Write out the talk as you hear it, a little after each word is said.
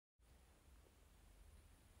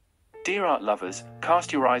Dear art lovers,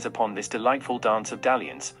 cast your eyes upon this delightful dance of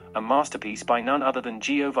dalliance, a masterpiece by none other than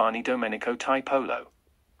Giovanni Domenico Tiepolo.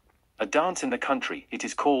 A dance in the country, it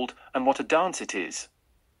is called, and what a dance it is!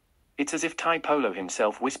 It's as if Tiepolo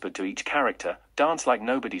himself whispered to each character, "Dance like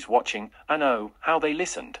nobody's watching," and oh, how they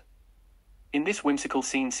listened! In this whimsical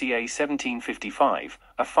scene ca. 1755,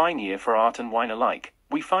 a fine year for art and wine alike,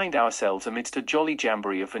 we find ourselves amidst a jolly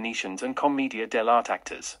jamboree of Venetians and Commedia dell'arte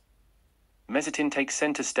actors. Mezzetin takes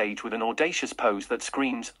center stage with an audacious pose that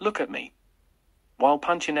screams, "Look at me!" While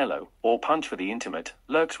Punchinello, or Punch for the intimate,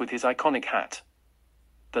 lurks with his iconic hat.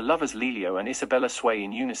 The lovers Lelio and Isabella sway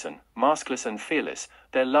in unison, maskless and fearless,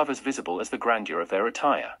 their love as visible as the grandeur of their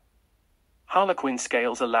attire. Harlequin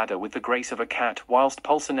scales a ladder with the grace of a cat, whilst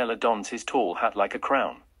Pulcinella dons his tall hat like a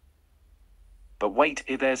crown. But wait,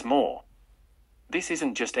 there's more. This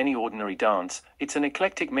isn't just any ordinary dance, it's an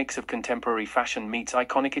eclectic mix of contemporary fashion meets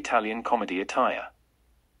iconic Italian comedy attire.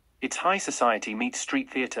 It's high society meets street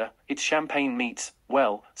theater, it's champagne meets,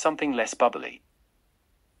 well, something less bubbly.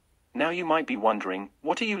 Now you might be wondering,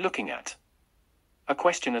 what are you looking at? A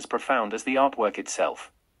question as profound as the artwork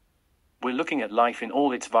itself. We're looking at life in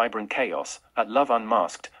all its vibrant chaos, at love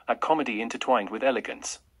unmasked, at comedy intertwined with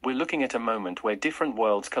elegance. We're looking at a moment where different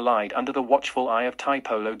worlds collide under the watchful eye of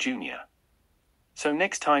Tiepolo Jr. So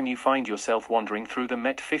next time you find yourself wandering through the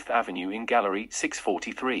Met Fifth Avenue in Gallery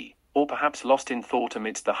 643, or perhaps lost in thought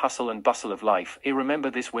amidst the hustle and bustle of life,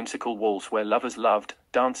 remember this whimsical waltz where lovers loved,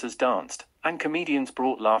 dancers danced, and comedians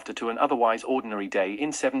brought laughter to an otherwise ordinary day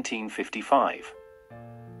in 1755.